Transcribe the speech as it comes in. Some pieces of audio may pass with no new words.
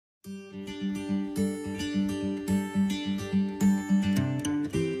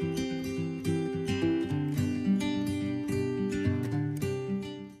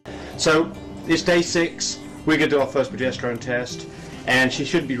So it's day 6. We're going to do our first progesterone test, and she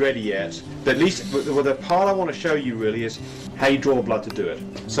shouldn't be ready yet. But at least, well, the part I want to show you really is how you draw blood to do it.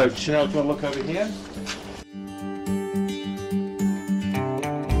 So Chanel, do you want to look over here?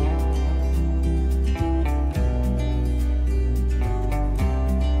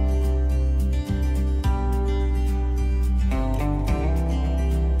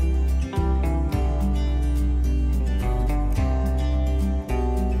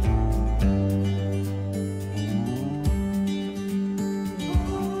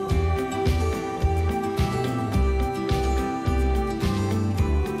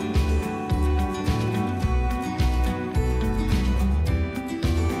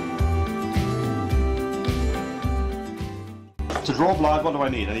 To draw blood, what do I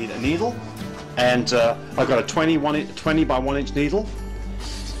need? I need a needle, and I've got a 20 by 1 inch needle.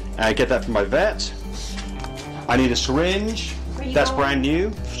 I get that from my vet. I need a syringe. That's brand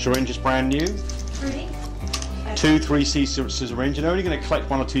new. Syringe is brand new. 2-3 cc syringe. You're only going to collect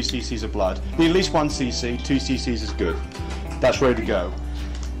 1 or 2 cc's of blood. You need at least 1 cc. 2 cc's is good. That's ready to go.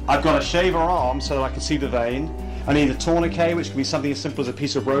 I've got a shaver arm so that I can see the vein. I need a tourniquet, which can be something as simple as a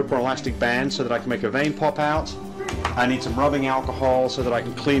piece of rope or an elastic band, so that I can make a vein pop out. I need some rubbing alcohol so that I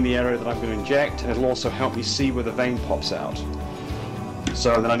can clean the area that I'm going to inject, and it'll also help me see where the vein pops out.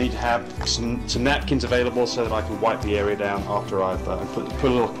 So then I need to have some napkins available so that I can wipe the area down after I've put a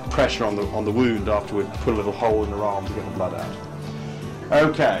little pressure on the wound after we've put a little hole in her arm to get the blood out.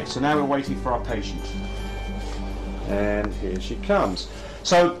 Okay, so now we're waiting for our patient. And here she comes.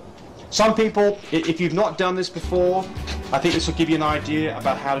 So some people, if you've not done this before, I think this will give you an idea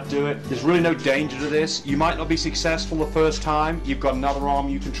about how to do it. There's really no danger to this. You might not be successful the first time. You've got another arm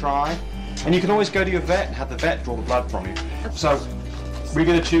you can try. And you can always go to your vet and have the vet draw the blood from you. So we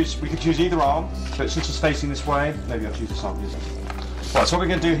can choose either arm, but since it's facing this way, maybe I'll choose this arm. Right, so what we're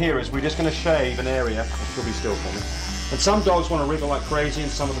going to do here is we're just going to shave an area. She'll be still for me. And some dogs want to wriggle like crazy and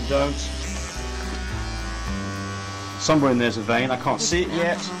some of them don't. Somewhere in there's a vein. I can't see it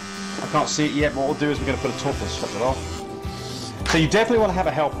yet. But what we'll do is we're going to put a top and strip it off. So you definitely want to have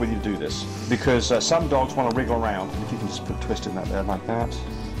a help with you to do this, because some dogs want to wriggle around. If you can just put a twist in that there like that.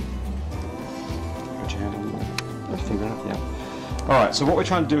 Put your hand on there. Finger up, yeah. Alright, so what we're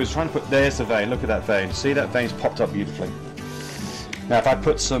trying to do is there's the vein, look at that vein. See, that vein's popped up beautifully. Now if I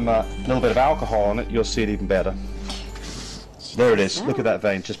put some little bit of alcohol on it, you'll see it even better. There it is, look at that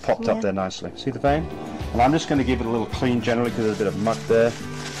vein, just popped up there nicely. See the vein? And I'm just going to give it a little clean generally because there's a bit of muck there.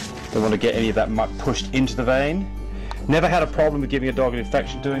 Don't want to get any of that muck pushed into the vein. Never had a problem with giving a dog an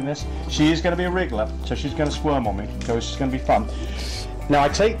infection doing this. She is going to be a wriggler, so she's going to squirm on me, so it's going to be fun. Now I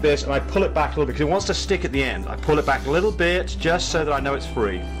take this and I pull it back a little bit because it wants to stick at the end. I pull it back a little bit just so that I know it's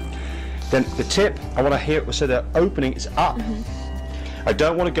free. Then the tip, I want to hear it so the opening is up. I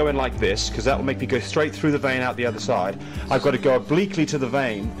don't want to go in like this because that will make me go straight through the vein out the other side. I've got to go obliquely to the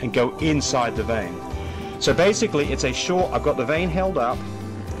vein and go inside the vein. So basically it's a short, I've got the vein held up,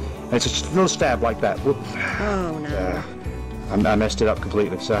 and it's a little stab like that. Whoop. Oh no. I messed it up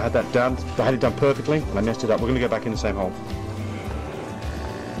completely. So I had that done, I had it done perfectly, and I messed it up. We're going to go back in the same hole.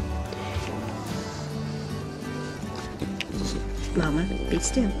 Mama,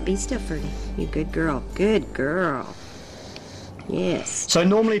 be still, Ferdy. You good girl, good girl. Yes. So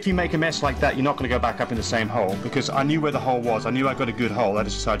normally if you make a mess like that, you're not going to go back up in the same hole, because I knew where the hole was. I knew I got a good hole. I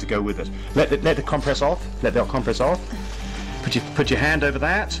just decided to go with it. Let the compress off. Let the compress off. Put your hand over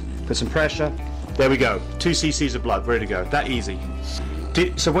that. Put some pressure. There we go. 2 cc's of blood, ready to go. That easy.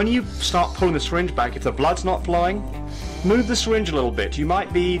 So when you start pulling the syringe back, if the blood's not flowing, move the syringe a little bit. You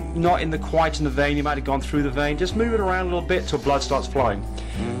might be not quite in the vein. You might have gone through the vein. Just move it around a little bit till blood starts flowing.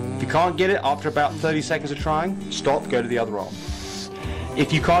 If you can't get it after about 30 seconds of trying, stop. Go to the other arm.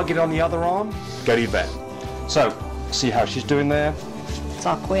 If you can't get it on the other arm, go to your vet. So, see how she's doing there? It's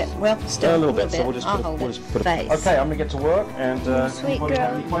all quit. Well, still a little bit. So we'll just put it. Okay, I'm going to get to work, and if anybody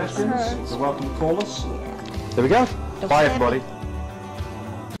have any questions, you're welcome to call us. There we go. Bye, everybody.